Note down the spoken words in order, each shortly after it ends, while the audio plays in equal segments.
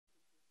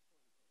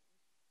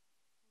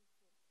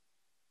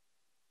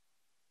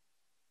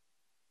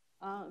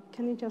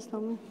Can you just tell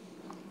me?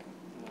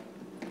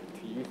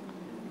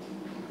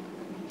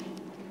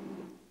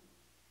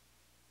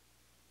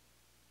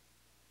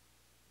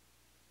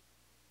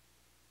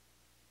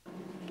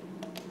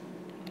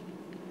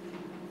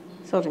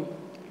 Sorry.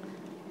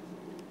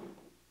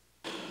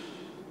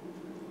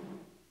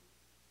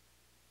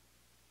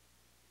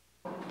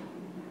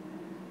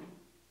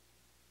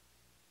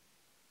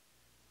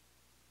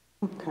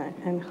 Okay,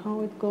 and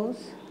how it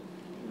goes?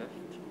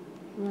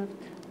 Left.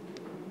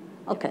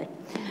 Okay.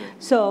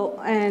 So,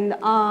 and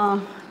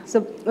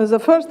the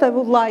first I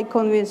would like to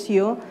convince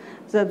you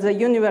that the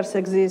universe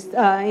exists.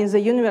 In the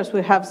universe,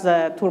 we have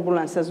the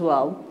turbulence as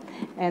well.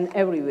 And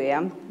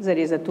everywhere there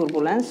is a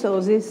turbulence.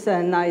 So this is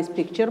a nice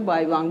picture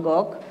by Van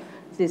Gogh.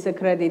 This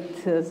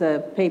credit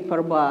the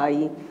paper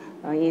by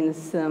in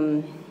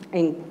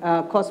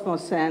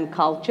Cosmos and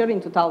Culture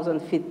in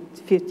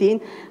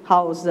 2015,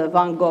 how the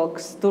Van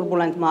Gogh's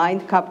turbulent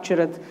mind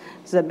captured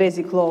the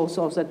basic laws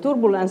of the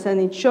turbulence,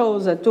 and it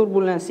shows the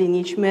turbulence in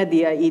each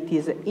media. It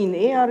is in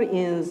air,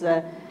 in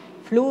the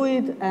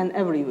fluid, and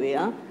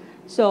everywhere.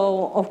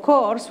 So, of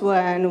course,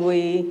 when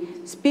we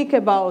speak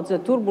about the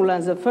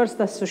turbulence, the first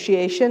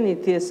association,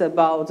 it is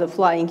about the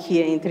flying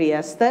here in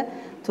Trieste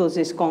to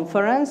this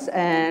conference,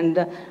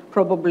 and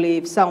probably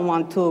if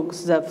someone took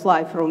the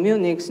flight from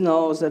Munich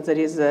knows that there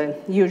is a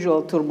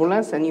usual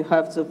turbulence, and you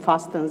have to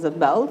fasten the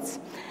belts.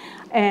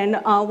 And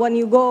when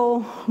you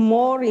go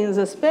more in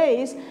the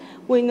space,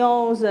 we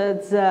know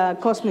that the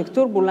cosmic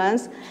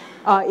turbulence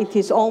it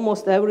is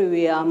almost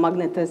everywhere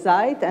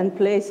magnetized and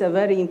plays a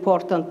very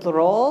important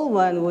role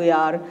when we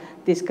are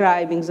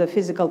describing the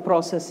physical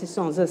processes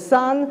on the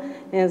sun,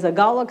 in the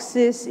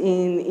galaxies,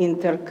 in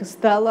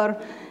interstellar,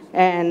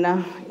 and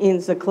in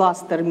the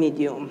cluster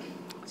medium.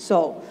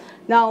 So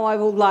now I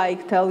would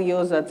like to tell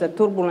you that the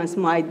turbulence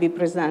might be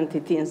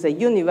presented in the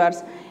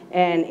universe,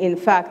 and in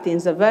fact in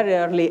the very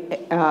early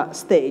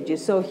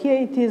stages. So here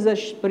it is a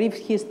brief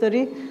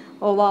history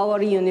of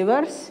our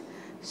universe.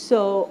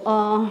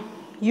 So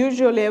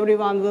usually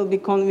everyone will be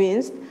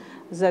convinced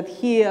that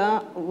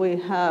here we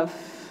have,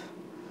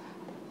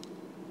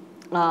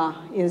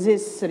 in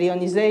this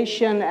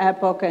reionization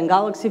epoch and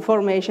galaxy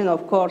formation,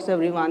 of course,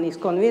 everyone is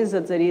convinced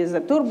that there is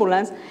a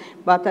turbulence,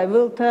 but I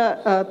will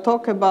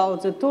talk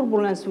about the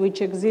turbulence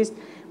which exists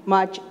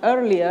much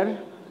earlier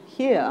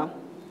here,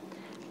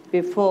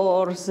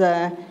 before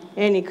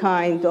any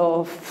kind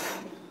of,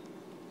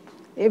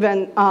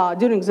 even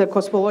during the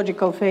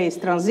cosmological phase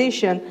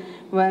transition,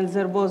 when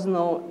there was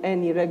no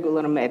any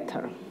regular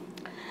matter.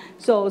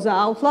 So the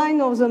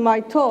outline of my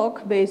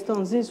talk, based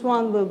on this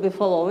one, will be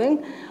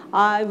following.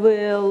 I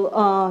will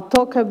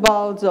talk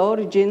about the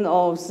origin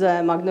of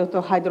the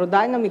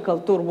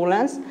magneto-hydrodynamic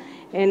turbulence,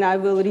 and I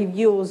will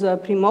review the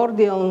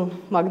primordial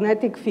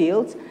magnetic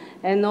fields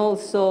and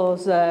also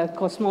the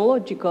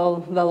cosmological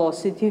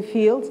velocity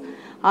fields.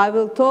 I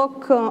will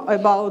talk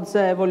about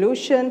the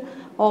evolution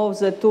of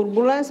the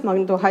turbulence,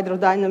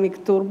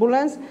 magneto-hydrodynamic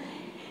turbulence,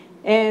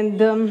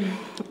 and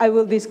I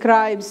will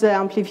describe the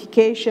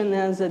amplification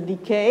and the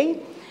decay.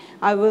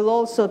 I will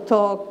also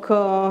talk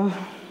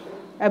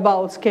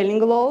about scaling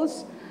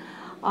laws.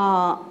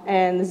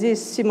 And these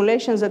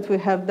simulations that we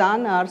have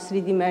done are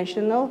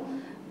three-dimensional,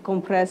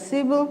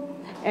 compressible.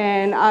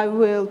 And I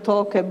will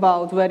talk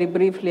about, very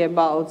briefly,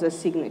 about the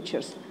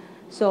signatures.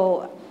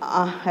 So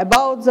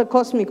about the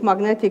cosmic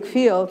magnetic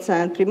fields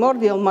and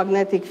primordial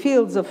magnetic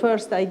fields, the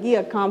first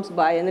idea comes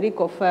by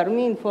Enrico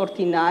Fermi in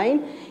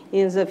 1949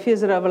 in the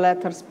Physics of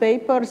Letters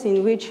papers,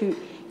 in which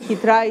he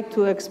tried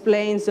to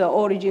explain the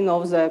origin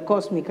of the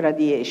cosmic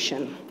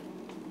radiation.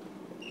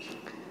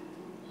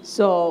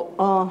 So,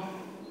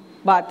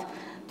 but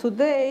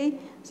today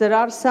there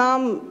are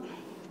some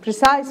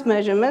precise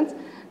measurements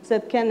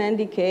that can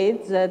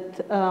indicate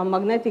that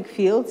magnetic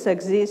fields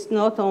exist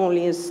not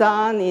only in the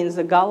sun, in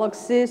the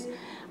galaxies,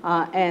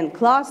 and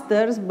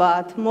clusters,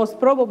 but most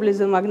probably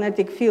the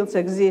magnetic fields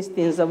exist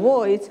in the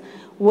voids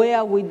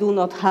where we do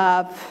not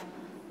have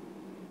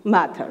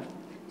matter.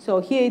 So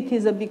here it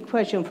is a big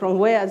question from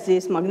where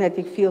these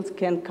magnetic fields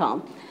can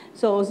come.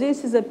 So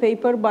this is a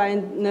paper by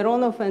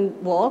Neronov and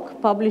Volk,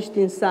 published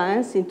in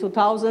Science in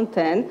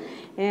 2010,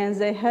 and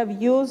they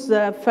have used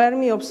the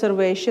Fermi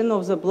observation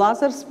of the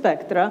blazar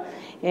spectra,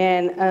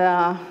 and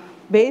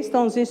based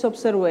on this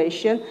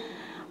observation,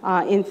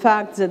 in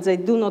fact, that they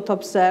do not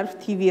observe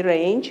TV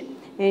range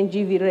and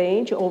GV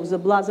range of the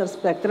blazar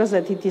spectra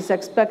that it is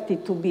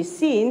expected to be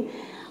seen,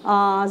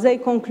 they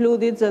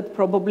concluded that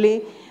probably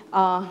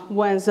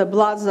when the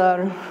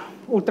blazar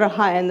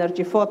ultra-high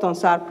energy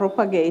photons are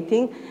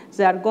propagating,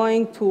 they are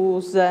going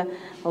to the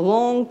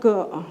long,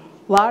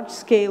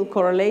 large-scale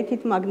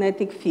correlated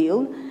magnetic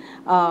field,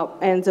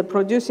 and the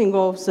producing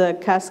of the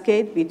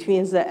cascade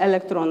between the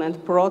electron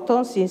and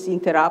protons is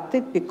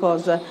interrupted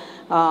because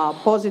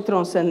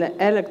positrons and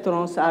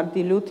electrons are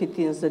diluted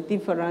in the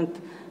different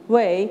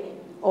way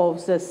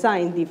of the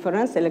sign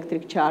difference,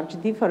 electric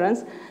charge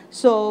difference.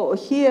 So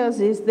here,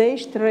 this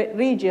dashed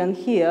region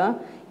here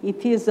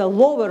it is a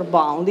lower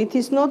bound. It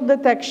is not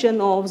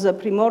detection of the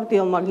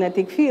primordial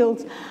magnetic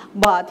fields,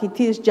 but it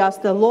is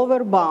just a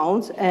lower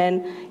bound.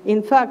 And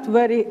in fact,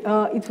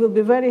 it will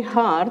be very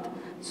hard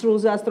through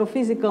the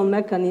astrophysical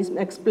mechanism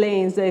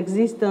explains the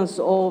existence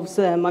of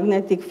the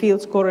magnetic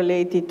fields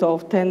correlated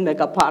of 10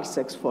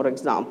 megaparsecs, for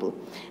example,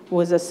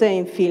 with the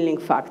same filling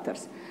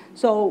factors.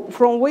 So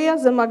from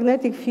where the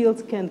magnetic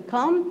fields can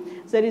come,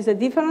 there is a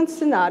different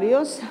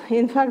scenarios.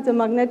 In fact, the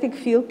magnetic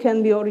field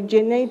can be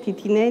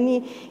originated in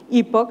any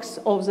epochs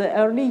of the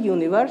early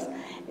universe.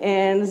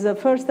 And the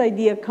first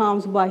idea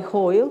comes by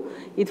Hoyle.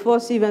 It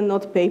was even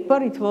not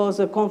paper, it was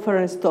a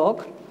conference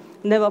talk,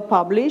 never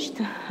published,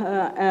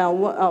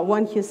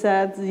 when he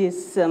said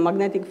these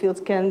magnetic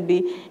fields can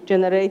be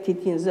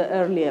generated in the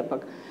early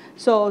epoch.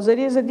 So there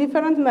is a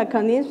different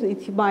mechanism.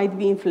 It might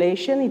be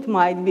inflation, it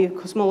might be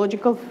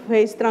cosmological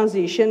phase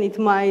transition, it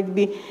might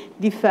be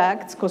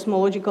defects,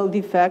 cosmological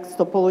defects,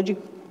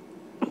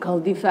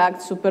 topological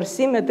defects,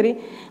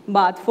 supersymmetry.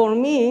 But for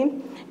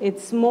me,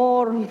 it's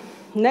more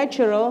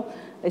natural,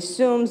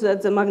 assumes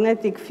that the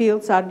magnetic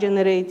fields are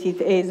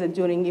generated either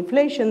during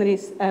inflationary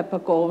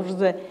epoch or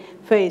the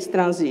phase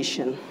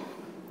transition.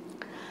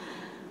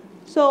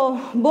 So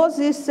both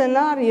these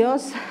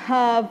scenarios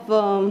have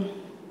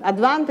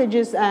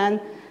advantages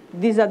and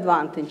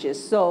disadvantages.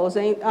 So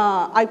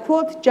I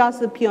quote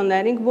just the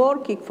pioneering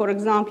work. If, for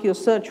example, you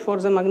search for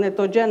the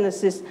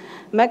magnetogenesis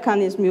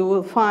mechanism, you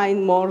will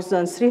find more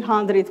than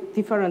 300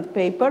 different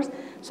papers.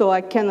 So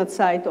I cannot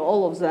cite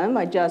all of them.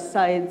 I just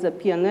cite the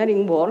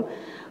pioneering work.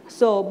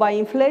 So by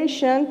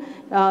inflation,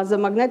 the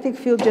magnetic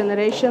field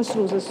generation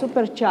through the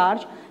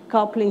supercharge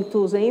coupling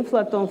to the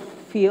inflaton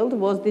field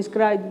was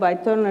described by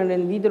Turner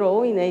and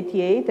Widrow in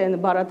 '88 and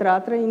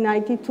Baratratra in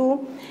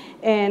 '92.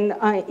 And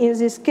in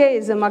this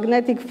case, the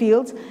magnetic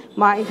fields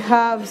might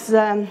have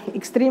the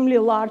extremely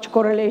large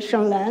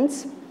correlation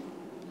lengths.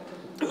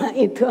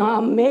 It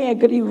may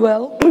agree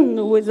well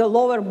with the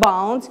lower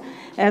bounds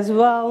as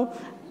well,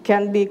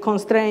 can be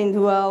constrained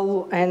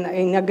well and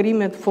in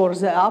agreement for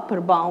the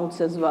upper bounds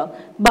as well.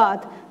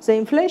 But the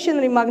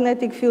inflationary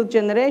magnetic field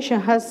generation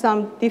has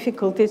some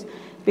difficulties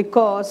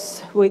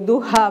because we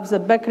do have the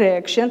back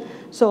reaction,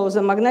 so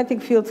the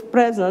magnetic field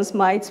presence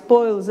might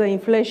spoil the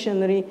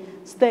inflationary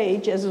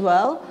stage as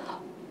well.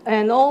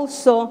 And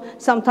also,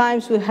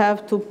 sometimes we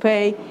have to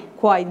pay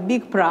quite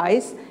big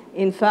price.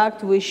 In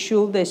fact, we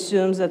should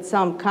assume that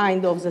some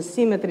kind of the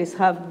symmetries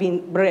have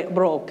been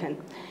broken.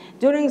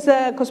 During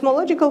the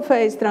cosmological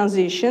phase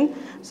transition,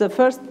 the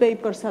first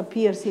papers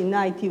appears in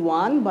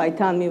 '91 by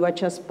Tanmi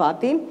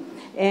Vachaspati.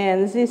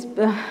 And this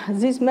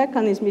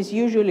mechanism is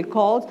usually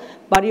called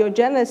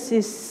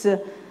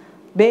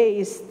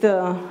baryogenesis-based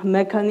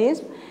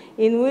mechanism,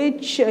 in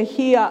which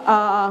he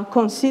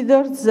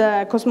considered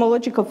the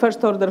cosmological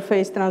first-order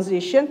phase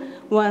transition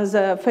when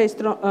the phase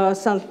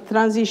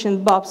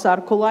transition bulbs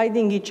are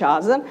colliding each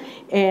other.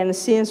 And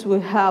since we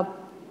have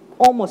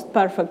almost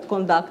perfect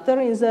conductor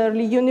in the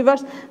early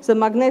universe, the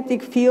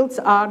magnetic fields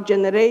are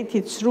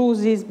generated through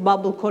these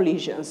bubble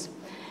collisions.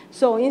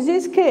 So in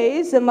this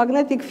case, the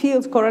magnetic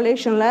field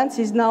correlation length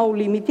is now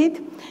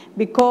limited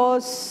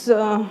because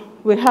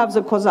we have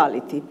the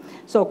causality.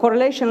 So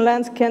correlation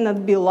length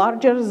cannot be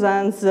larger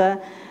than the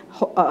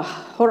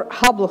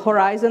Hubble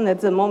horizon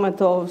at the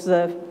moment of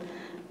the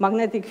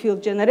magnetic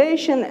field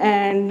generation,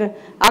 and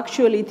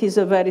actually it is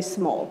a very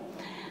small.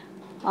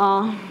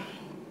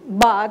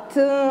 But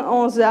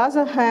on the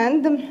other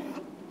hand,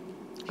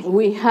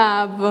 we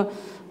have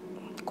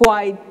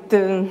quite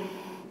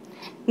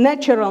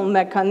natural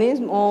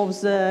mechanism of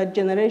the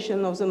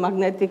generation of the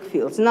magnetic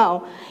fields.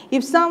 Now,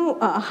 if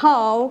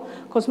somehow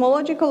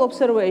cosmological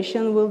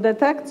observation will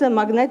detect the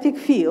magnetic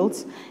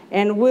fields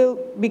and will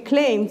be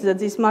claimed that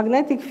these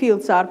magnetic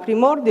fields are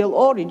primordial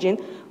origin,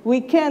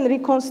 we can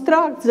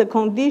reconstruct the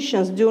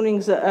conditions during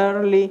the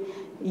early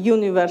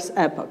universe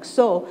epoch.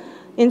 So,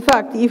 in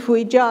fact, if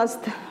we just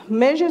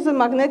measure the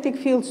magnetic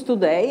fields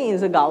today in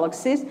the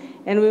galaxies,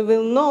 and we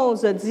will know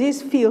that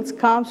these fields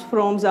come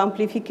from the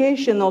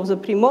amplification of the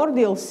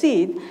primordial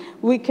seed,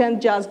 we can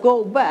just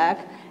go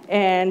back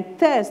and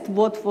test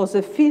what was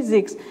the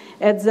physics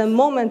at the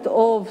moment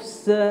of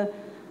the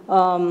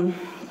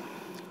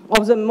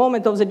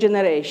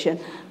generation.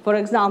 For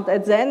example,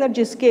 at the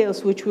energy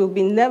scales, which will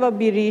never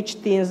be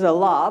reached in the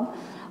lab,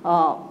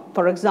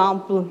 for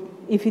example,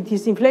 if it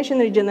is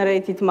inflationary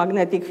generated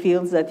magnetic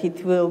fields, that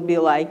it will be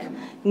like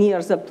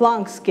near the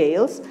Planck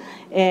scales.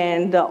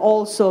 And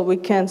also we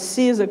can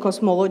see the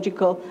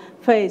cosmological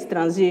phase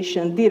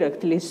transition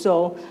directly.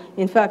 So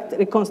in fact,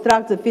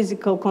 reconstruct the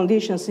physical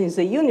conditions in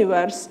the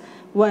universe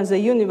when the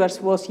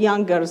universe was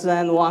younger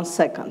than 1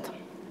 second.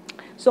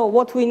 So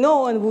what we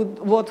know and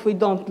what we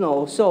don't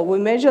know. So we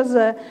measure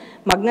the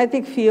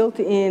magnetic field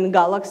in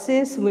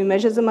galaxies. We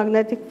measure the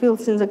magnetic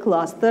fields in the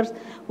clusters.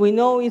 We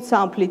know its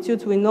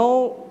amplitude. We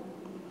know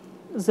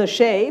the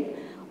shape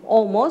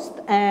almost,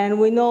 and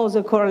we know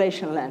the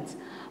correlation length.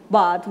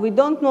 But we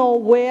don't know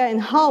where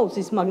and how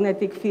these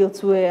magnetic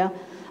fields were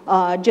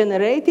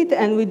generated,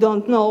 and we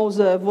don't know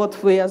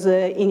what were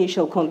the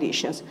initial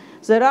conditions.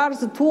 There are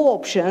the two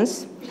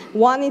options.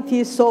 One it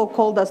is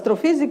so-called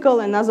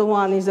astrophysical, another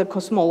one is a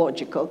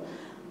cosmological.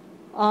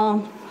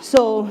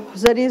 So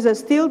there is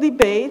still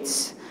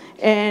debates,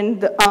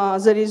 and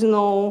there is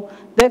no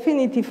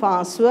definitive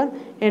answer,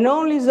 and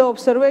only the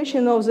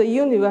observation of the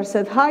universe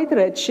at high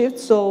redshift,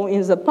 so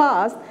in the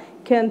past,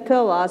 can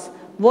tell us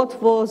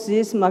what was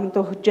this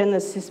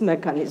magnetogenesis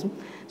mechanism.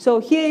 So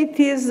here it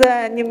is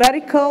a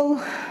numerical,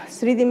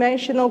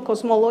 three-dimensional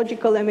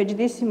cosmological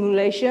MHD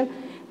simulation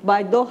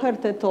by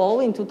Doherty et al.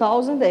 In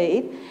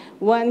 2008,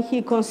 when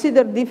he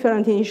considered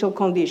different initial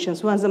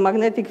conditions, when the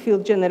magnetic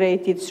field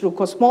generated through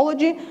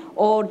cosmology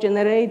or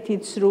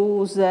generated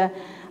through the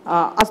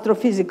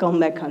astrophysical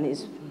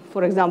mechanism,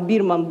 for example,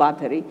 Biermann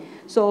battery.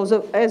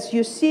 So as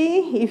you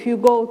see, if you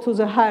go to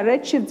the high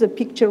redshift, the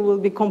picture will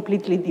be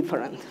completely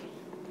different.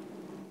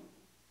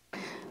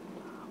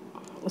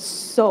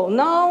 So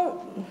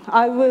now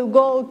I will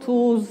go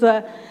to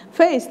the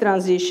phase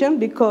transition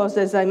because,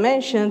 as I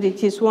mentioned,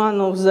 it is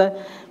one of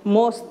the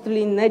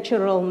mostly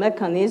natural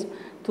mechanisms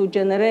to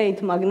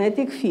generate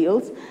magnetic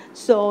fields.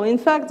 So in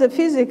fact, the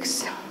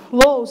physics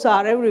laws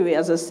are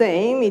everywhere the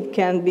same. It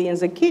can be in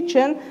the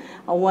kitchen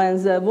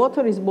when the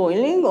water is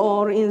boiling,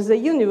 or in the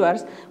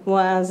universe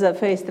when the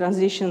phase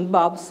transition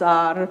bulbs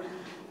are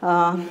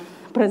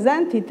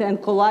presented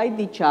and collide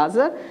each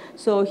other.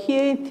 So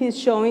here it is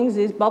showing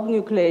this bulb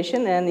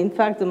nucleation, and in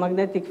fact the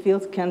magnetic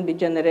fields can be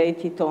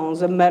generated on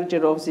the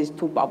merger of these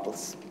two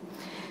bubbles.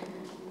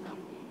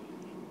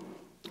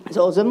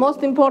 So the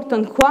most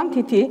important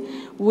quantity,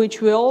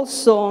 which we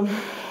also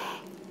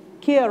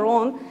care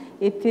on,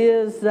 it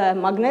is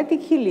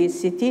magnetic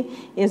helicity.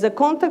 In the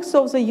context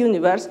of the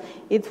universe,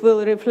 it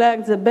will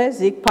reflect the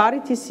basic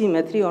parity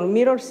symmetry or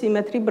mirror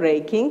symmetry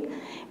breaking,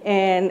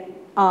 and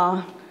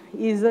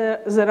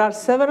there are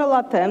several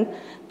attempts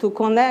to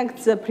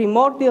connect the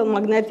primordial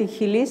magnetic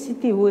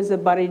helicity with the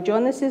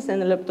baryogenesis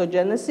and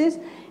leptogenesis,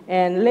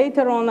 and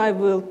later on I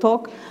will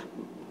talk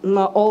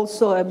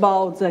also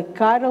about the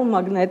chiral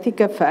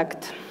magnetic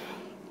effect.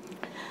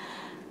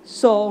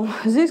 So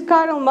this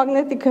chiral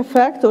magnetic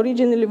effect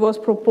originally was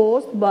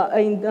proposed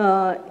in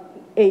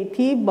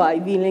 80 by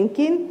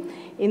Vilenkin,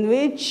 in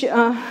which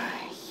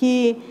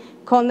he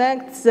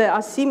connects the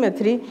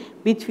asymmetry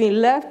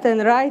between left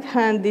and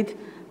right-handed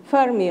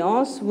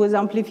fermions with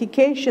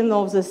amplification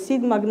of the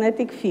seed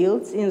magnetic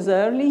fields in the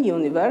early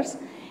universe.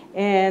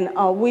 And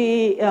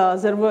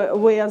there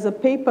was a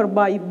paper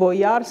by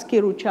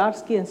Boyarsky,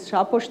 Rucharsky, and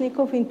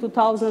Shaposhnikov in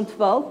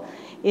 2012,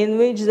 in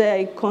which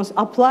they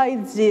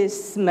applied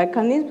this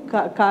mechanism,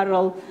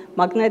 chiral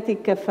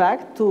magnetic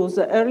effect, to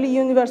the early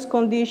universe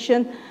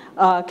condition,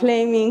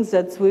 claiming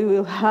that we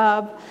will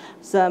have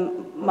the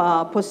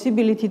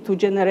possibility to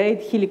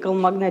generate helical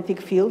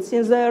magnetic fields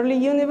in the early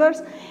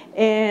universe.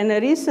 And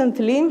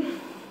recently,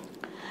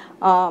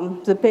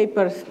 the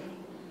paper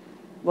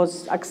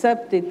was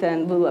accepted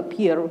and will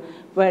appear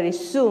very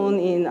soon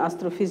in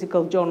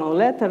Astrophysical Journal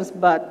Letters,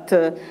 but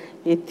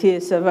it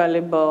is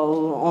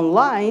available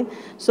online.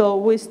 So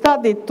we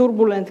studied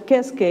turbulent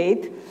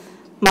cascade,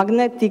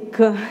 magnetic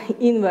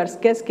inverse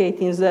cascade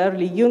in the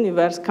early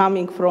universe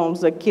coming from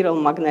the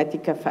chiral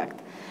magnetic effect.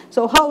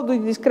 So how do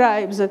you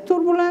describe the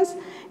turbulence?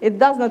 It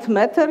does not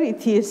matter.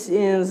 It is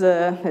in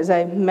the, as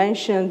I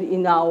mentioned,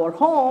 in our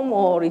home,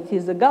 or it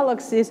is the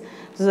galaxies.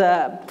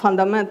 The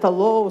fundamental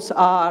laws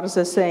are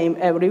the same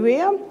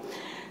everywhere.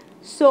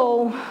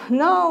 So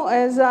now,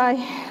 as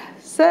I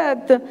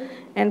said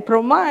and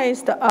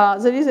promised,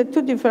 there is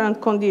two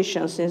different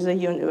conditions in the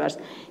universe.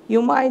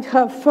 You might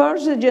have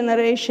first the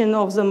generation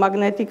of the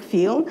magnetic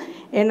field,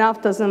 and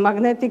after the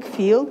magnetic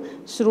field,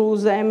 through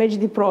the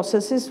MHD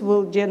processes,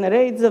 will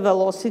generate the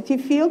velocity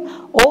field,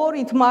 or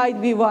it might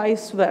be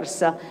vice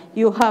versa.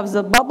 You have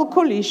the bubble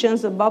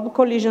collisions. The bubble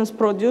collisions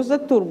produce the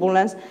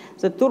turbulence.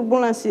 The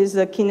turbulence is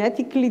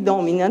kinetically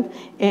dominant,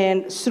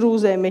 and through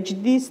the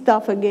MHD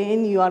stuff,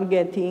 again, you are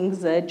getting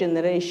the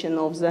generation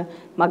of the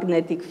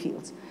magnetic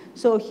fields.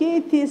 So here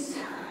it is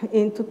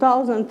in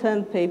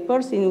 2010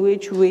 papers in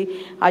which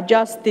we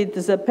adjusted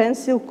the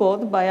pencil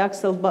code by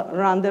Axel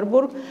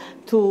Brandenburg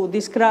to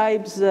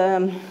describe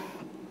the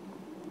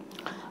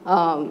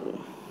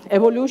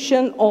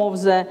evolution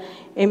of the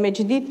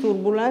MHD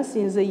turbulence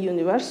in the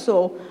universe.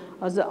 So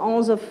on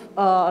the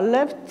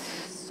left,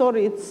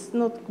 sorry, it's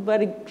not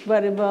very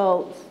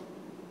well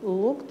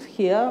looked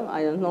here.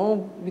 I don't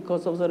know,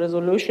 because of the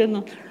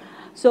resolution.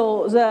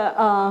 So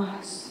the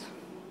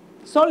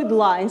solid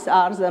lines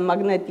are the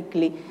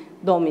magnetically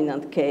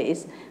dominant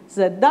case.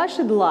 The dashed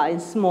line,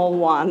 small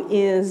one,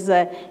 is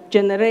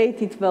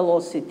generated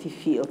velocity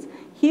fields.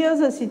 Here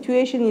the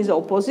situation is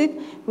opposite.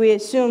 We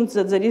assume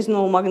that there is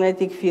no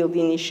magnetic field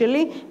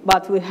initially,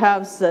 but we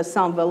have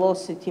some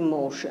velocity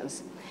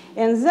motions.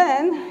 And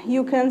then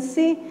you can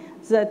see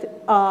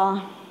that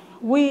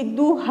we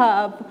do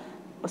have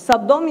a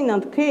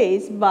subdominant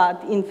case,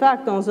 but in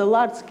fact on the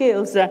large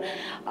scale, the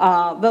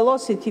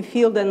velocity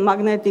field and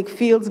magnetic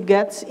fields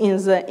gets in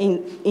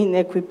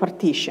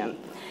equipartition.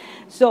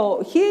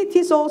 So here it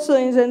is also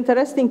in the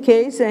interesting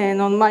case,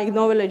 and on my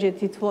knowledge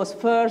it was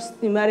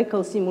first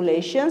numerical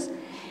simulations,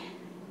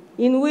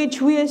 in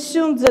which we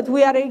assumed that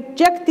we are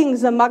ejecting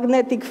the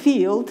magnetic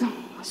field,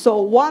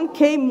 so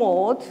 1K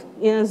mode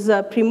in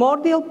the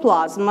primordial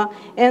plasma,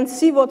 and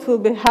see what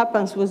will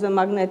happens with the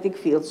magnetic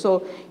field.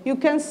 So you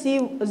can see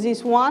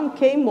this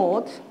 1K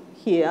mode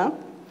here,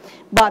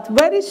 but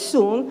very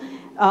soon,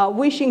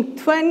 wishing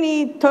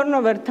 20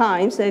 turnover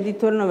times, eddy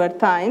turnover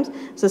times,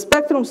 the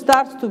spectrum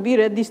starts to be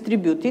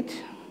redistributed,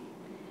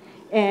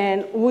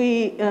 and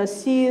we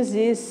see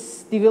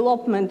this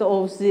development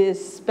of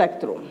this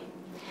spectrum.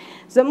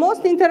 The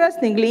most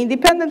interestingly,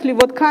 independently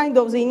what kind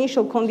of the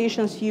initial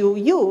conditions you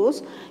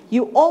use,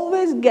 you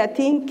always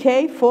getting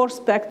K4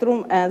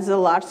 spectrum at the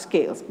large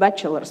scales,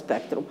 bachelor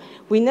spectrum.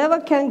 We never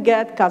can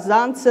get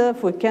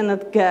Kazantsev, we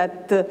cannot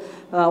get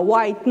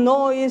white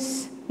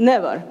noise,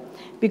 never.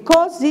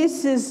 Because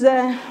this is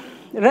a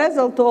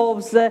result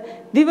of the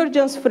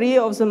divergence free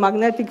of the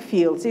magnetic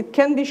fields. It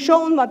can be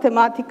shown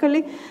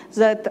mathematically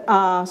that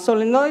a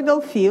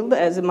solenoidal field,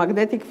 as a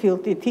magnetic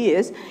field it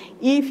is,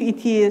 if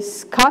it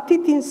is cut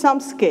in some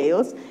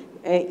scales,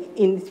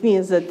 it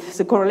means that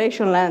the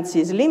correlation length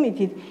is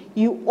limited,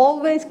 you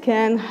always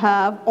can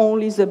have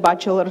only the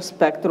bachelor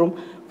spectrum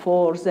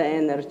for the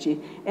energy.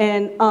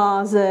 And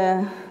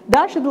the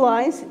dashed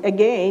lines,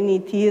 again,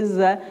 it is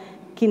a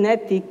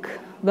kinetic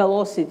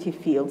velocity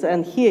fields,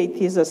 and here it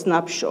is a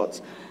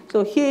snapshot.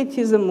 So here it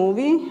is a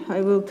movie.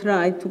 I will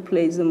try to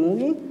play the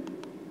movie.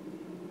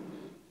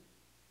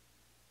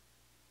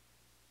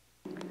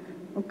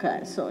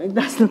 Okay, so it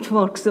does not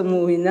work the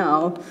movie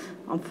now,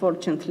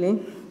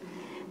 unfortunately,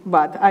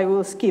 but I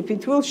will skip.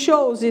 It will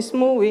show this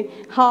movie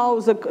how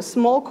the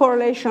small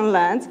correlation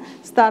length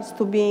starts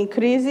to be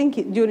increasing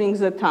during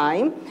the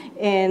time,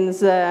 and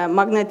the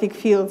magnetic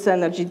field's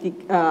energy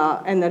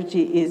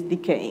is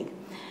decaying.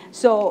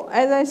 So,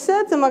 as I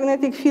said, the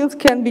magnetic fields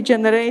can be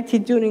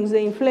generated during the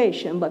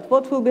inflation, but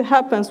what will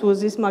happens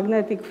with this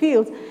magnetic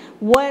field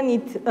when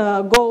it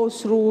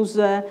goes through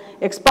the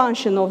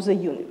expansion of the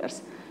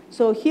universe?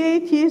 So here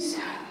it is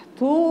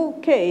two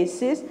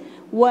cases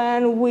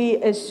when we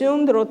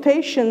assumed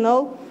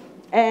rotational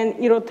and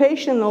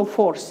irrotational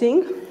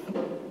forcing.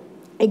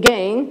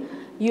 Again,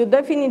 you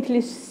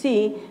definitely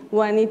see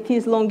when it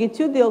is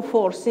longitudinal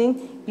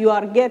forcing, you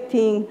are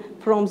getting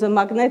from the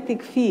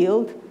magnetic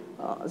field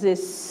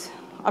these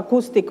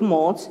acoustic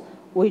modes,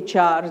 which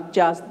are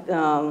just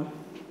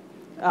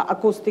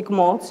acoustic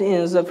modes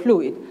in the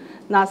fluid,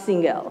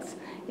 nothing else.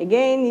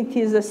 Again, it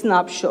is a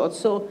snapshot.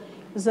 So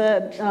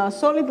the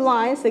solid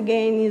lines,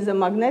 again, is the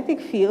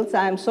magnetic fields.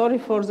 I'm sorry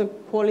for the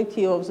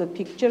quality of the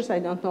pictures. I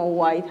don't know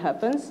why it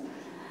happens.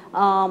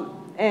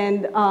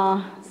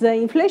 The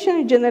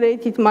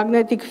inflation-generated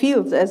magnetic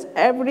fields, as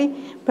every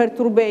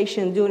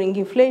perturbation during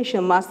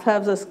inflation must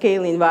have the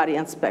scale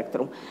invariant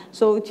spectrum.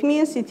 So it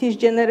means it is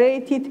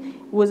generated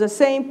with the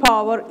same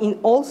power in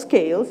all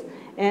scales,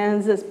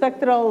 and the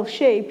spectral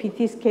shape, it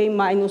is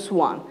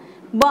K-1.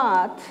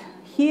 But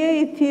here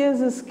it is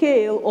the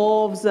scale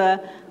of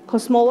the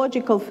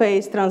cosmological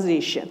phase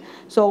transition.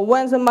 So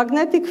when the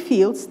magnetic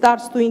field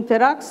starts to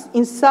interact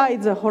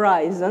inside the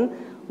horizon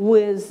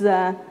with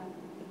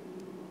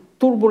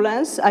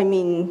turbulence, I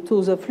mean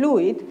to the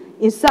fluid,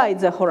 inside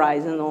the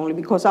horizon only,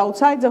 because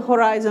outside the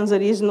horizon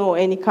there is no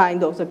any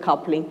kind of the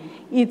coupling.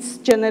 It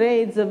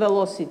generates the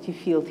velocity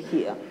field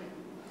here.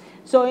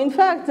 So in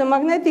fact, the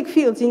magnetic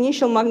fields,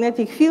 initial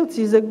magnetic fields,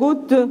 is a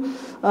good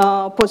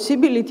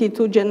possibility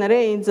to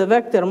generate the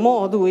vector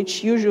mode,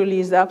 which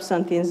usually is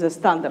absent in the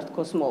standard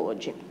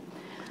cosmology.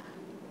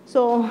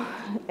 So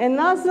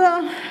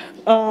another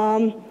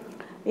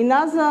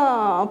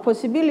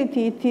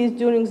possibility it is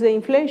during the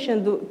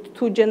inflation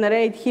to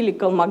generate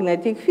helical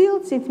magnetic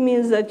fields. It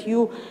means that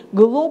you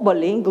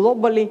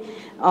globally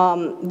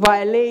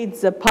violate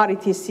the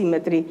parity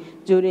symmetry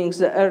during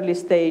the early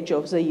stage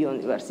of the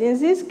universe. In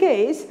this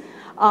case,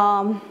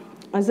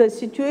 the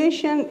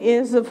situation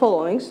is the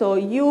following. So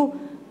you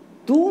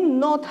do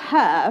not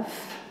have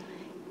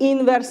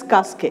inverse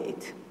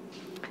cascade.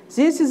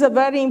 This is a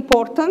very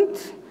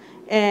important,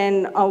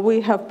 and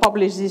we have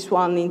published this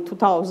one in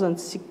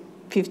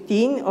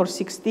 2015 or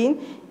 16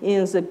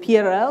 in the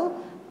PRL,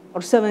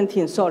 or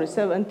 17, sorry,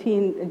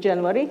 17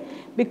 January,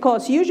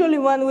 because usually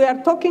when we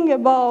are talking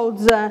about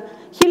the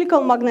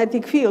helical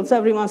magnetic fields,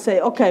 everyone say,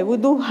 okay, we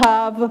do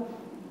have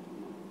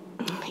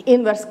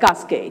inverse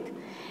cascade.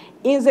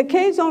 In the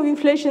case of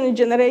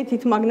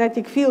inflation-generated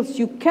magnetic fields,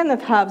 you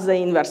cannot have the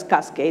inverse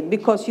cascade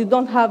because you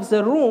don't have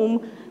the room,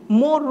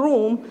 more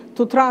room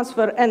to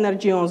transfer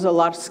energy on the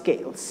large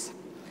scales.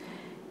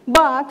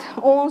 But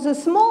on the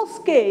small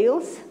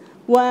scales,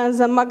 when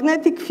the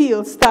magnetic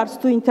field starts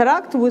to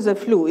interact with the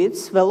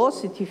fluid's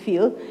velocity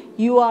field,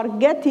 you are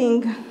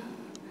getting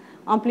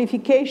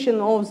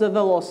amplification of the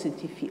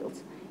velocity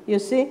fields. You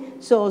see?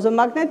 So the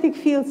magnetic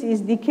field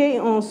is decay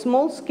on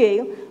small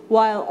scale,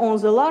 while on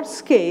the large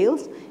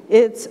scales,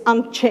 it's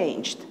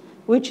unchanged,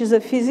 which is a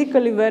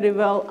physically very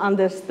well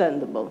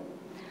understandable.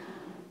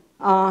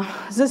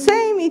 The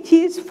same it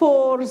is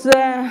for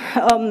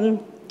the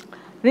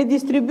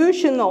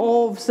redistribution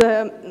of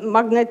the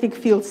magnetic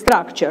field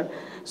structure.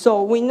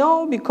 So we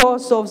know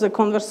because of the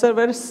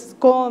conservation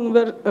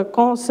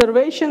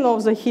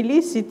of the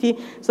helicity,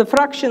 the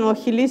fractional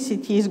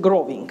helicity is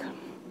growing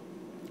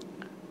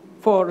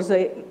for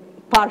the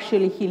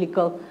partially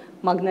helical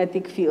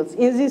magnetic fields.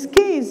 In this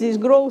case, this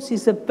growth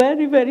is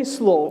very, very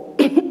slow,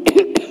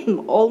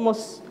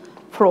 almost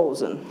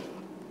frozen.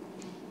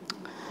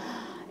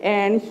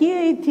 And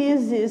here it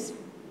is, these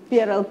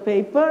spiral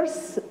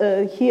papers.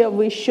 Here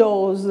we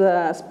show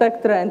the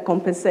spectra and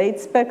compensate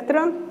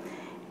spectra.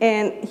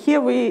 And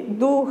here we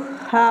do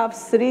have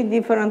 3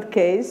 different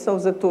cases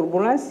of the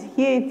turbulence.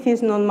 Here it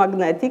is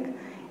non-magnetic.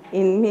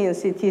 It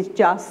means it is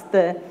just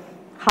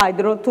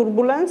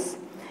hydroturbulence.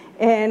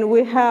 And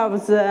we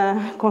have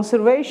the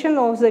conservation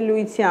of the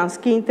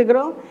Lewisiansky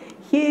integral.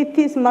 Here it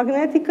is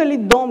magnetically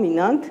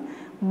dominant,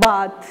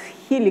 but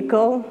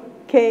helical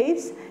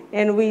case.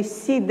 And we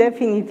see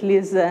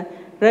definitely the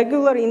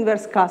regular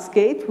inverse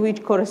cascade,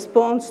 which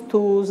corresponds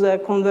to the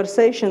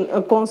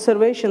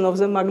conservation of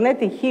the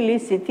magnetic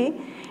helicity.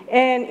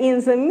 And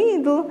in the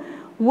middle,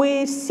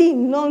 we see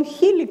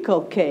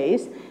non-helical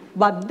case,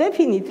 but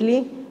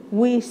definitely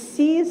we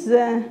see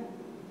the,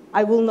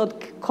 I will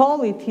not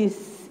call it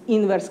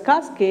inverse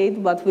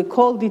cascade, but we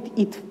called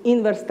it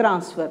inverse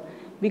transfer,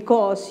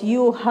 because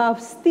you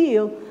have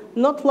still,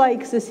 not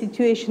like the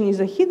situation is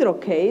a hydro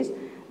case,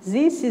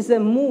 this is a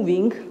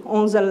moving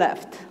on the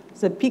left.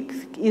 The peak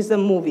is a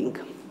moving.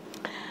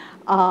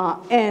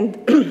 And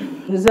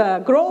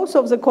the growth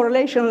of the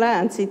correlation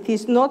length, it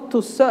is not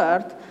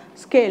 2/3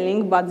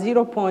 scaling, but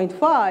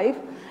 0.5.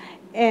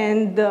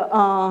 And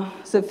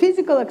the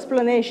physical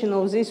explanation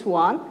of this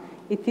one,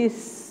 it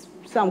is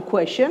some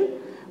question.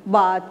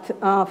 But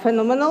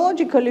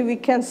phenomenologically, we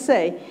can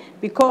say,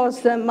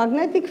 because the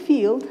magnetic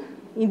field,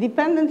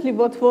 independently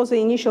what was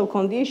the initial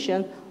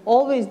condition,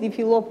 always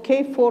develop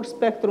K4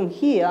 spectrum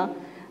here,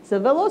 the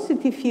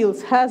velocity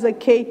fields has a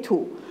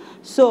K2.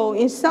 So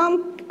in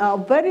some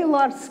very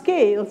large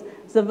scales,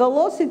 the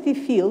velocity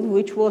field,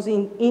 which was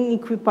in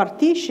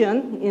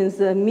equipartition in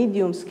the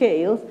medium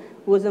scales,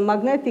 with the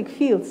magnetic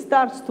field,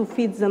 starts to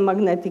fit the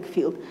magnetic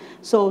field.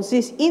 So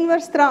this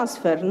inverse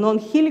transfer,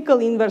 non-helical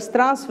inverse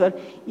transfer,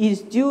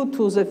 is due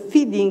to the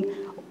feeding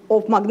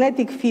of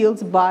magnetic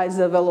fields by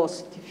the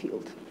velocity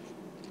field.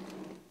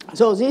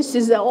 So this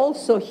is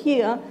also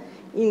here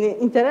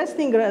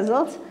interesting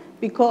results,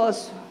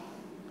 because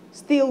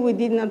still we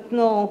did not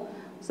know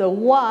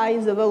why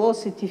the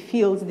velocity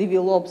fields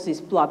develop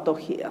this plateau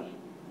here.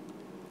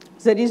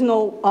 There is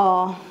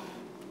no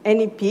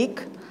any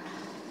peak.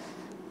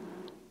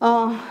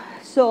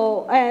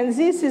 And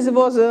this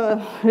was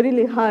a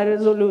really high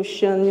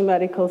resolution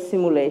numerical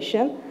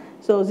simulation.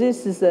 So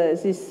this is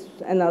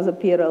another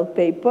PRL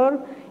paper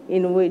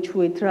in which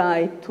we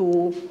try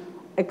to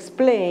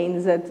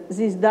explain that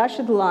these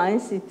dashed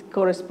lines, it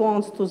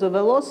corresponds to the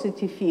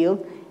velocity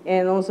field,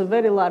 and on the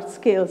very large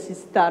scales, it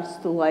starts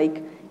to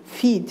like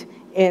feed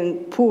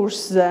and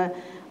push the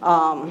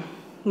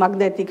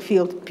magnetic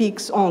field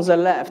peaks on the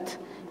left,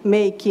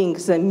 making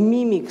the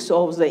mimics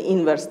of the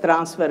inverse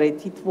transfer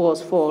rate it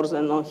was for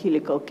the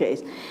non-helical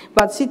case.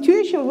 But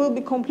situation will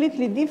be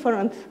completely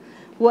different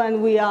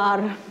when we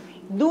are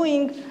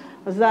doing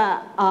the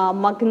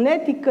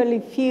magnetically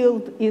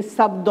field is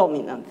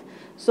subdominant.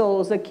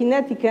 So the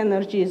kinetic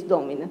energy is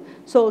dominant.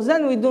 So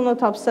then we do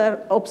not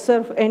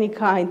observe any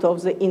kind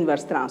of the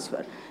inverse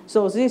transfer.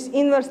 So this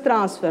inverse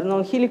transfer,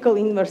 non-helical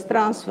inverse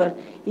transfer,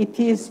 it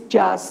is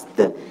just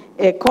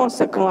a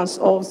consequence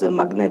of the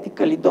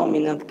magnetically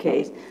dominant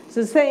case.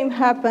 The same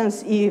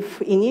happens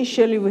if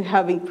initially we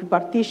have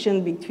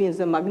equipartition between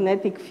the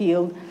magnetic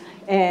field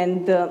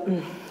and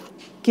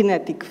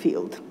kinetic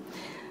field.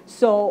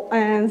 So,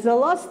 and the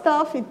last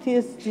stuff, it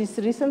is this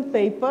recent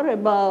paper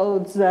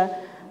about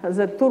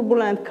the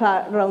turbulent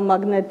chiral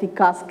magnetic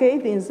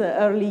cascade in the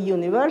early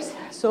universe.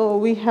 So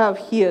we have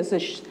here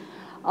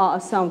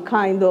some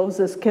kind of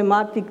the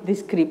schematic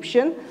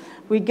description.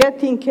 We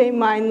get in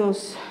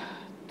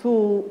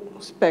K-2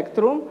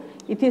 spectrum.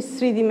 It is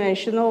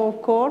 3-dimensional,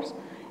 of course.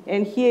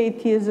 And here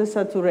it is the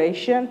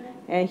saturation,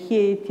 and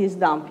here it is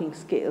damping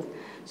scale.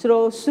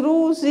 So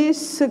through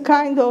this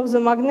kind of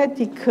the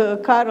magnetic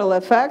chiral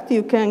effect,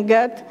 you can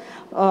get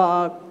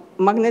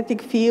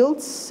magnetic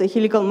fields,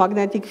 helical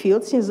magnetic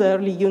fields in the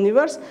early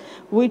universe,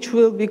 which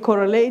will be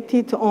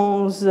correlated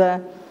on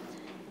the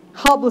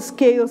Hubble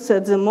scales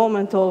at the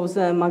moment of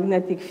the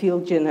magnetic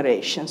field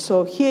generation.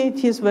 So here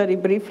it is very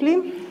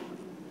briefly,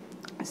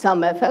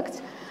 some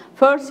effects.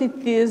 First,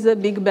 it is the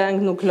Big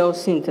Bang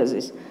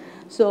nucleosynthesis.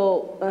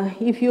 So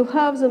if you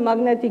have the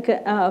magnetic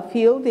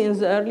field in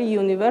the early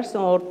universe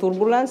or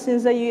turbulence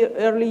in the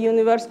early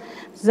universe,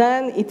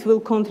 then it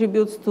will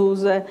contribute to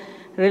the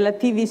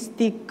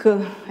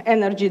relativistic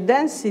energy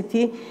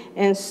density,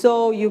 and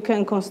so you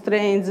can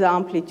constrain the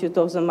amplitude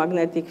of the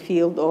magnetic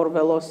field or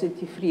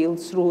velocity field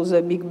through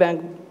the Big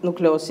Bang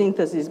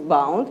nucleosynthesis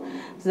bound.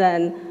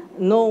 Then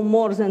no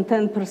more than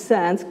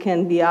 10%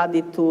 can be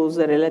added to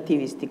the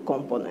relativistic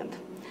component.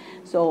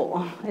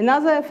 So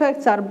another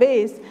effects are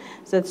based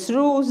that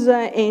through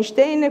the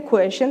Einstein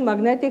equation,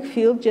 magnetic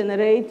field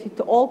generated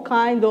all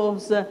kinds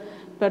of the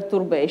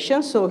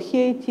perturbation. So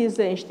here it is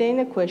the Einstein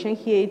equation,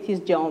 here it is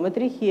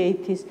geometry, here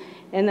it is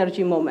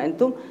energy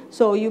momentum.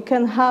 So you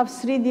can have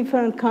three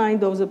different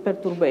kinds of the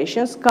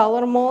perturbations.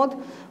 Scalar mode,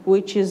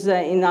 which is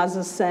in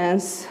other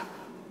sense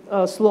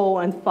slow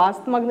and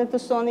fast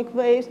magnetosonic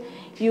waves.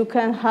 You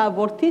can have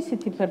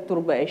vorticity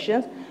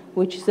perturbations,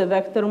 which is a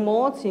vector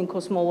modes in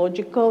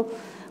cosmological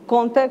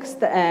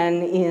context,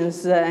 and in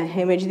the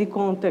MHD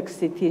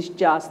context, it is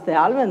just the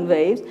Allen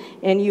waves,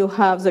 and you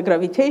have the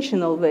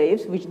gravitational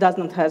waves, which does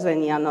not have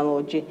any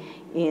analogy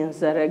in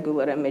the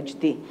regular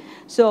MHD.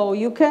 So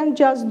you can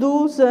just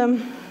do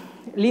the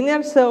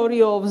linear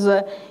theory of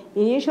the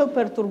initial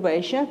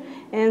perturbation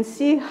and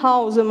see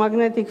how the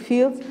magnetic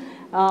field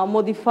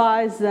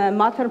modifies the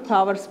matter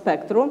power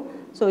spectrum.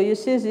 So you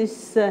see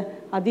this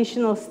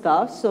additional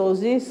stuff. So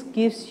this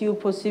gives you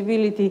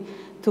possibility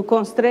to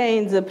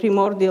constrain the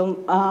primordial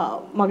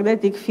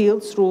magnetic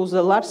field through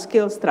the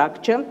large-scale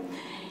structure.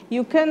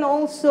 You can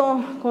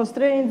also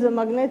constrain the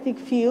magnetic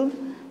field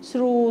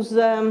through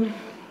the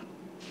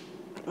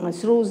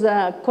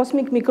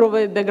cosmic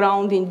microwave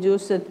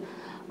background-induced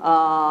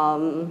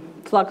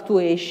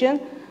fluctuation.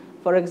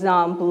 For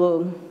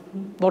example,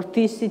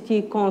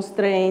 vorticity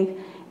constraint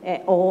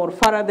or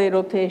Faraday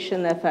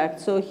rotation effect.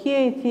 So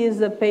here it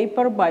is a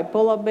paper by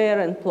Polar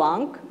and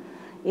Planck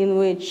in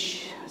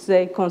which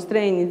they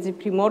constrained the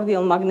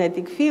primordial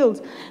magnetic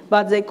fields,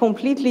 but they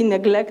completely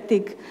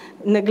neglected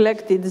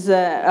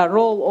the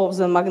role of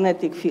the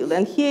magnetic field.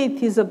 And here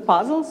it is a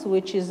puzzle,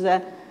 which is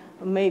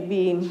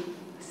maybe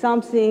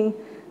something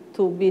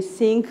to be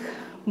seen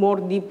more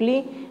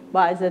deeply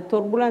by the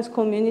turbulence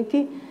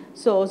community.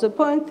 So the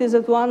point is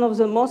that one of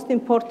the most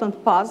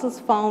important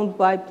puzzles found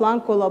by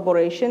Planck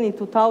collaboration in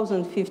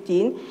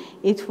 2015,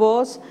 it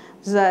was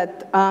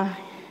that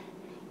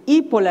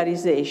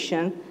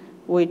E-polarization,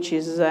 which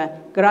is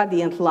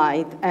gradient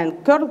light,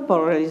 and curl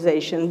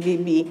polarization,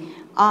 VB,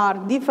 are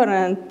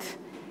different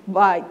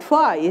by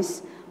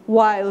twice,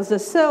 while the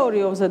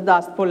theory of the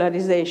dust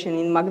polarization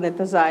in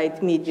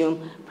magnetized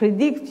medium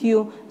predicts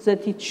you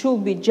that it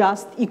should be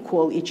just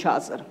equal each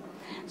other.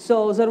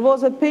 So there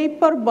was a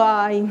paper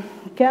by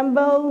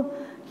Campbell,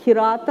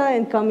 Hirata,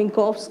 and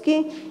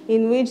Kaminkowski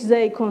in which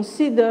they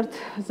considered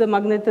the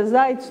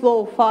magnetized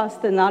slow,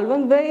 fast, and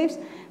Allen waves,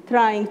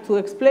 trying to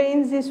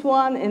explain this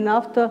one, and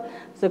after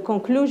the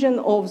conclusion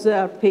of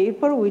their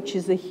paper, which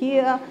is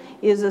here,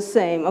 is the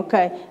same.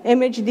 Okay,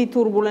 MHD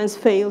turbulence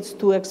fails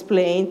to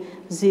explain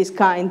this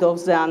kind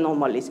of the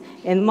anomalies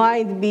and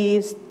might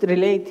be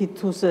related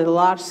to the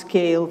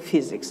large-scale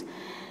physics.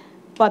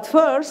 But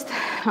first,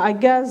 I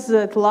guess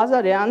that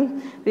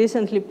Lazarian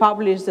recently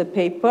published a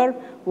paper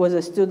with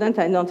a student,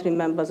 I don't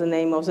remember the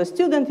name of the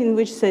student, in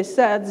which they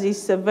said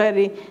this is a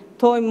very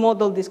toy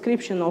model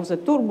description of the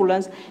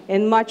turbulence,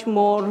 and much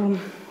more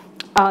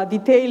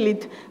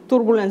detailed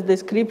turbulence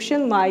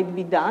description might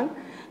be done.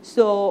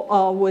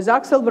 So with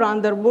Axel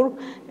Brandenburg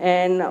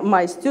and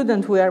my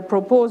student, we are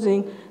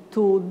proposing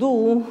to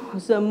do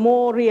the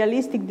more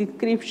realistic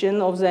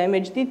description of the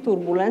MHD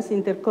turbulence,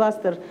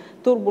 intercluster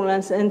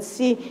turbulence, and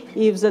see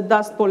if the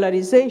dust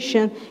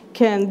polarization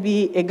can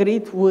be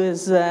agreed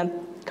with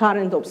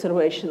current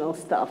observational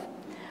stuff.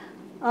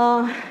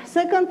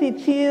 Second,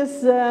 it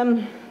is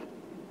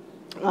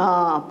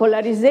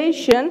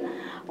polarization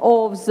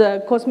of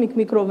the cosmic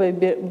microwave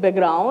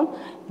background,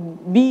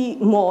 B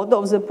mode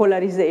of the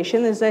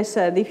polarization. As I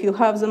said, if you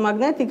have the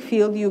magnetic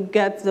field, you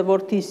get the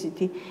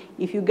vorticity.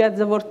 If you get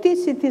the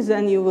vorticity,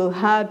 then you will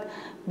have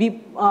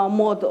B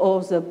mode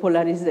of the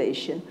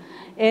polarization.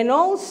 And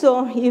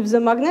also, if the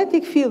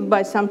magnetic field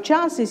by some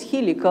chance is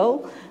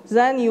helical,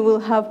 then you will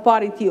have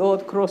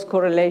parity-odd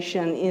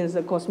cross-correlation in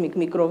the cosmic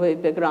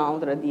microwave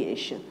background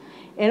radiation.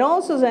 And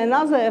also,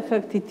 another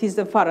effect, it is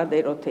the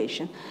Faraday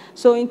rotation.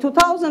 So in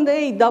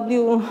 2008,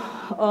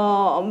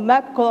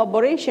 MEP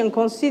collaboration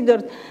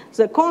considered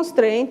the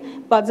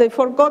constraint, but they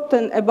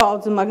forgotten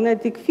about the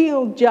magnetic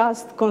field,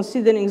 just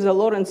considering the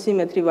Lorentz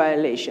symmetry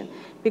violation.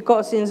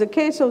 Because in the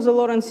case of the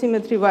Lorentz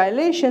symmetry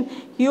violation,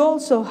 you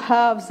also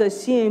have the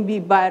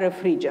CMB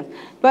birefringence.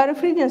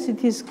 Birefringence,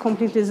 it is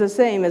completely the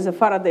same as a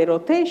Faraday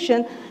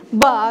rotation,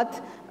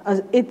 but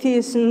it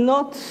is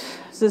not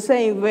the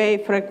same way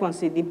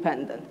frequency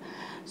dependent.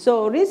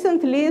 So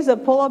recently, the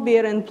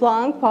Polar and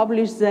Planck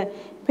published the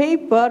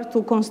paper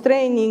to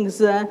constraining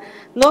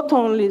not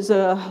only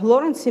the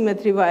Lorentz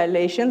symmetry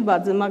violation,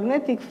 but the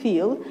magnetic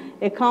field,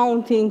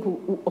 accounting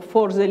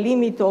for the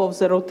limit of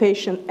the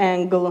rotation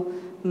angle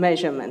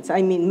measurements.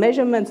 I mean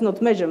measurements, not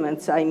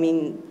measurements, I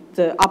mean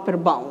the upper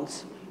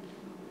bounds.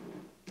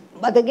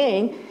 But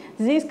again,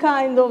 this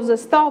kind of the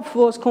stuff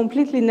was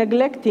completely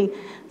neglecting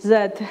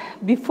that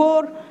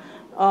before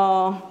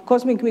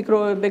cosmic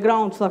microwave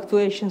background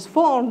fluctuations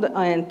formed,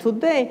 and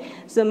today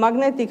the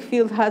magnetic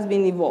field has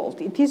been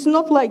evolved. It is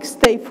not like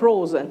stay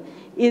frozen.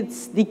 It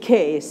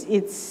decays.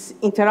 It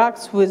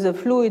interacts with the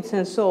fluids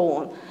and so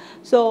on.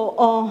 So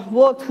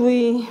what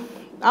we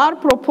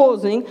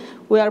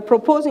we are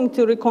proposing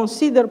to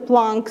reconsider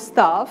Planck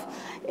stuff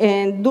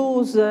and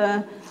do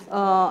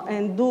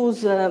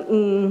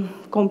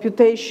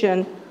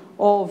computation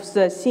of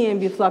the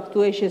CMB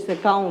fluctuations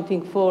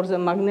accounting for the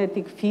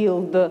magnetic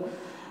field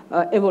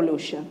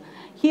evolution.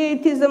 Here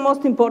it is the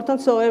most important,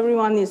 so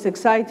everyone is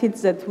excited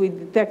that we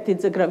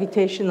detected the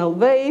gravitational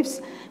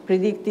waves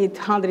predicted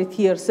 100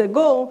 years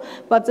ago,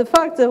 but the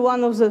fact that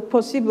one of the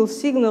possible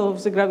signals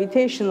of the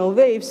gravitational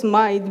waves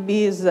might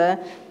be the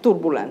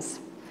turbulence.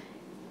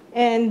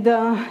 And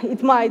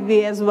it might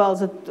be as well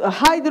the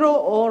hydro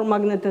or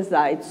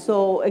magnetizide.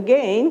 So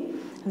again,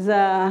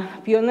 the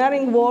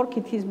pioneering work,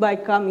 it is by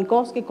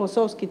Minkowski,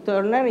 Kosowski,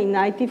 Turner in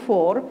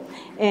 '94,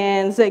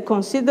 and they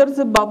consider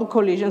the bubble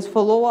collisions,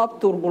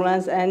 follow-up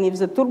turbulence, and if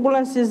the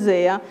turbulence is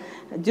there,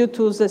 due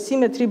to the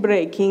symmetry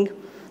breaking,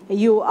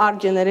 you are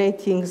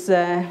generating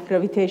the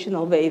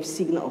gravitational wave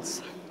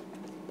signals.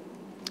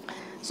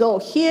 So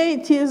here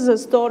it is a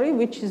story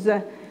which is,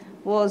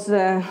 was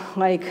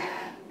like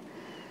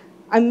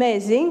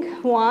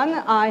amazing one.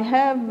 I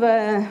have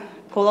a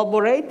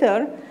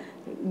collaborator,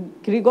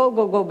 Grigol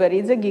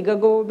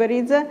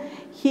Gogoberidze.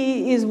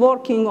 He is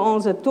working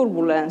on the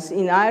turbulence,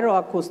 in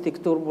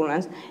aeroacoustic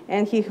turbulence,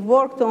 and he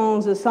worked on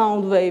the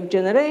sound wave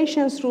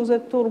generation through the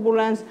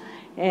turbulence,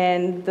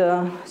 and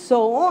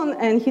so on.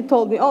 And he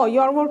told me, oh, you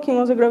are working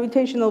on the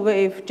gravitational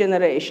wave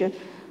generation.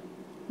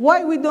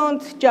 Why we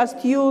don't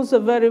just use a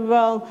very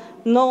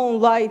well-known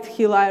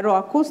light-hill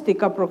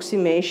aeroacoustic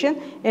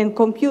approximation and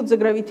compute the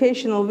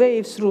gravitational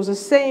waves through the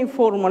same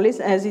formulas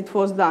as it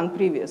was done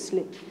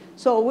previously?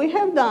 So we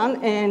have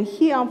done, and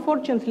here,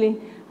 unfortunately,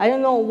 I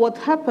don't know what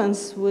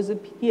happens with the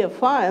PDF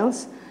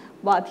files,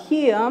 but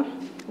here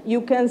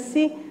you can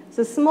see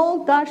the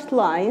small dashed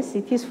lines,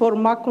 it is for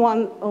Mach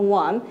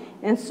 101,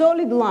 and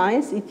solid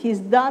lines, it is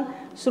done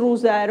through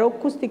the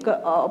aeroacoustic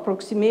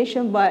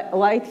approximation by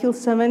Lighthill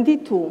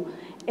 72.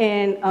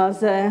 And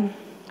the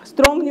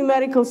strong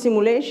numerical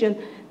simulation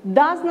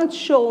does not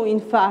show,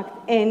 in fact,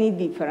 any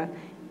difference.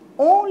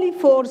 Only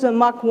for the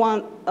Mach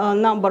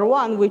 1, number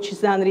 1, which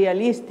is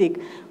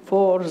unrealistic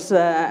for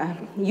the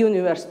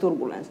universe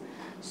turbulence.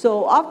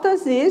 So after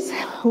this,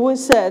 we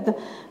said,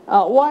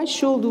 why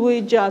should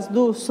we just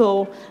do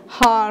so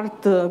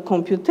hard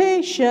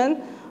computation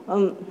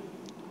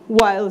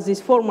while this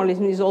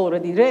formalism is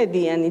already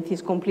ready and it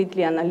is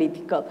completely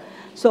analytical?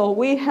 So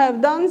we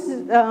have done,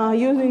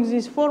 using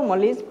this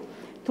formalism,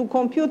 to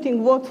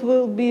computing what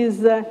will be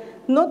the,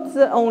 not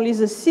only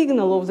the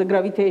signal of the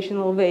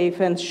gravitational wave,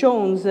 and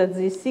shown that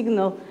this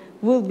signal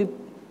will be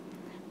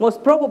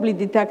most probably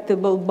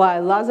detectable by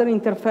laser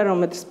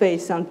interferometer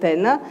space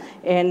antenna,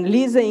 and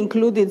Lisa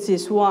included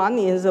this one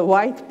in the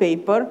white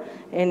paper,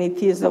 and it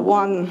is the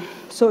one,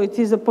 so it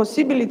is a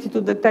possibility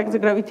to detect the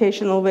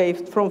gravitational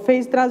wave from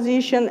phase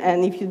transition,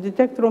 and if you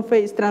detect from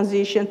phase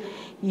transition,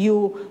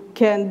 you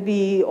can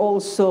be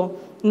also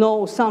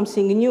know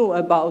something new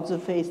about the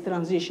phase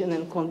transition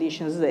and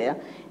conditions there.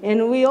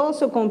 And we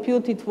also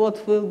computed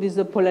what will be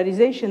the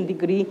polarization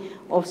degree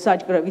of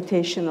such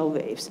gravitational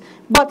waves.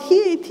 But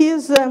here it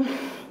is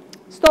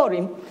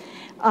story.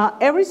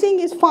 Everything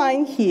is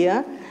fine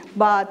here,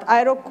 but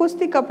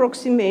aeroacoustic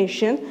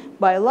approximation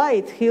by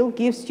Lighthill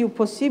gives you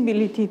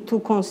possibility to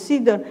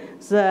consider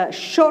the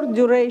short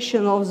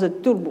duration of the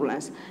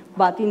turbulence.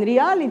 But in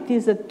reality,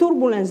 the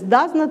turbulence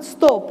does not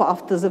stop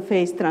after the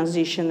phase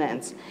transition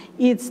ends.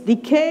 It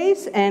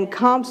decays and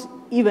comes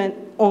even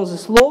on the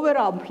slower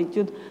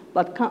amplitude,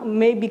 but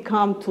maybe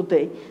come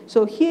today.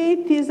 So here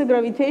it is a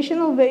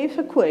gravitational wave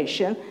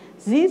equation.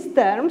 These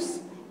terms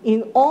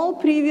in all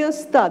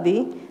previous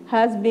study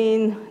has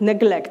been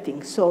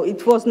neglecting. So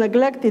it was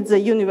neglected, the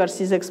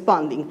universe is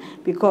expanding,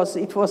 because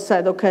it was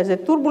said, okay, the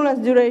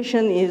turbulence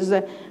duration is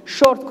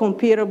short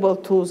comparable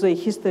to the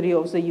history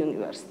of the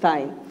universe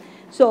time.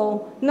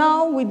 So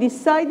now we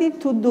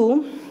decided to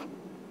do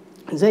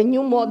the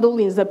new model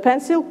in the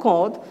pencil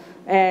code,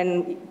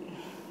 and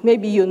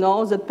maybe you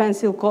know that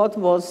pencil code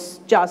was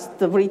just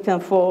written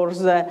for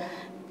the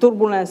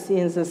turbulence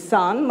in the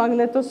sun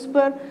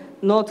magnetosphere,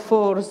 not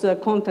for the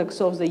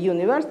context of the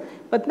universe.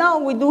 But now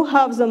we do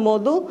have the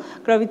model,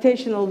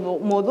 gravitational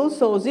model,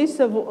 so this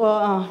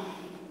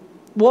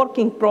work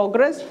in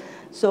progress.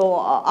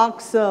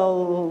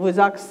 So with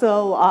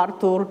Axel,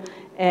 Arthur,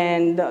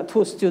 and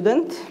two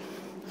students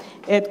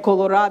at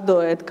Colorado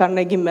at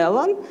Carnegie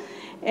Mellon.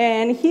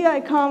 And here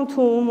I come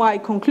to my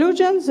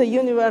conclusions. The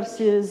universe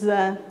is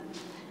a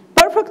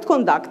perfect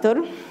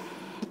conductor.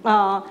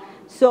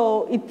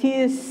 So it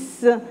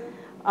is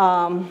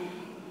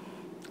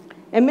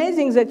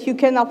amazing that you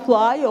can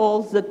apply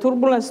all the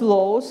turbulence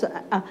laws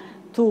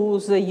to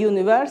the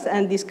universe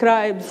and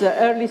describe the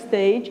early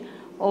stage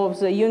of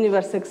the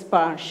universe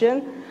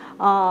expansion.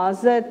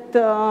 That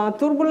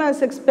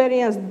turbulence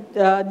experience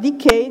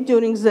decay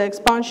during the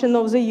expansion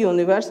of the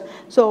universe.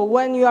 So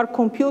when you are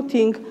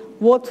computing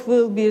what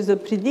will be the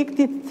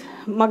predicted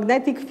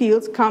magnetic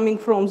fields coming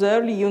from the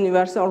early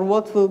universe, or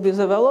what will be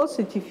the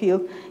velocity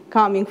field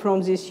coming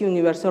from this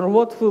universe, or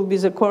what will be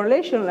the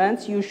correlation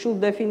length, you should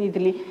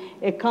definitely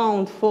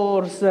account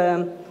for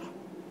the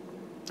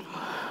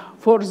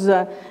for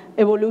the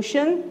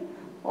evolution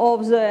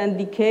of the and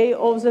decay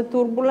of the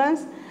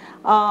turbulence.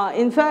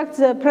 In fact,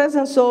 the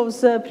presence of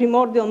the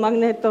primordial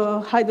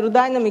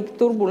magneto-hydrodynamic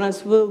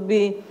turbulence will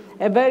be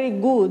a very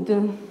good,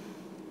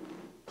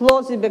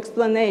 plausible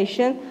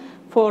explanation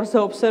for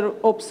the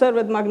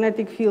observed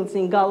magnetic fields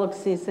in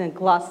galaxies and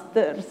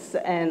clusters,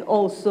 and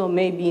also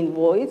maybe in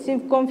voids,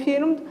 if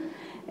confirmed.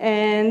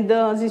 And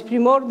this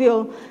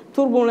primordial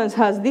turbulence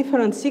has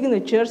different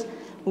signatures,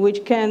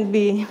 which can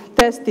be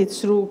tested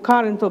through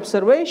current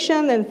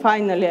observation. And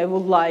finally, I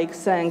would like to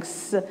thank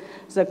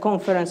the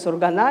conference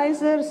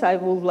organizers. I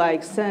would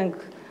like to thank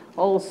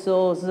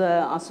also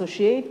the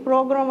associate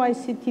program,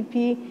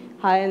 ICTP,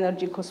 High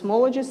Energy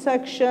Cosmology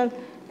section,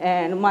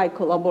 and my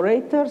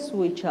collaborators,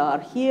 which are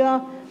here,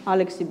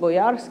 Alexei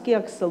Boyarsky,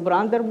 Axel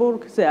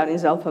Brandenburg, they are in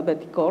the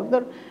alphabetic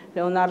order,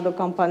 Leonardo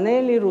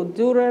Campanelli, Ruth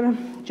Dürer,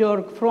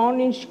 Georg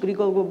Fronich,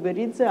 Grigol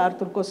Guberidze,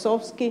 Artur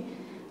Kosovsky,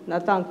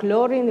 Nathan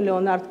Klorin,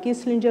 Leonard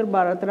Kisslinger,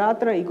 Bharat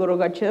Ratra, Igor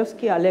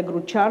Rogachevsky, Oleg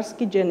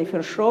Rucharsky,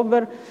 Jennifer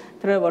Schober,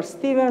 Trevor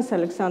Stevens,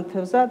 Alexander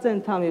Tevzadze,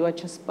 and Tami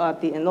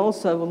Vachaspati. And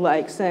also I would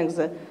like to thank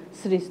the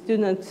 3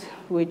 students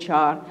which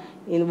are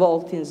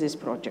involved in these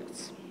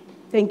projects.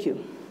 Thank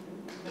you.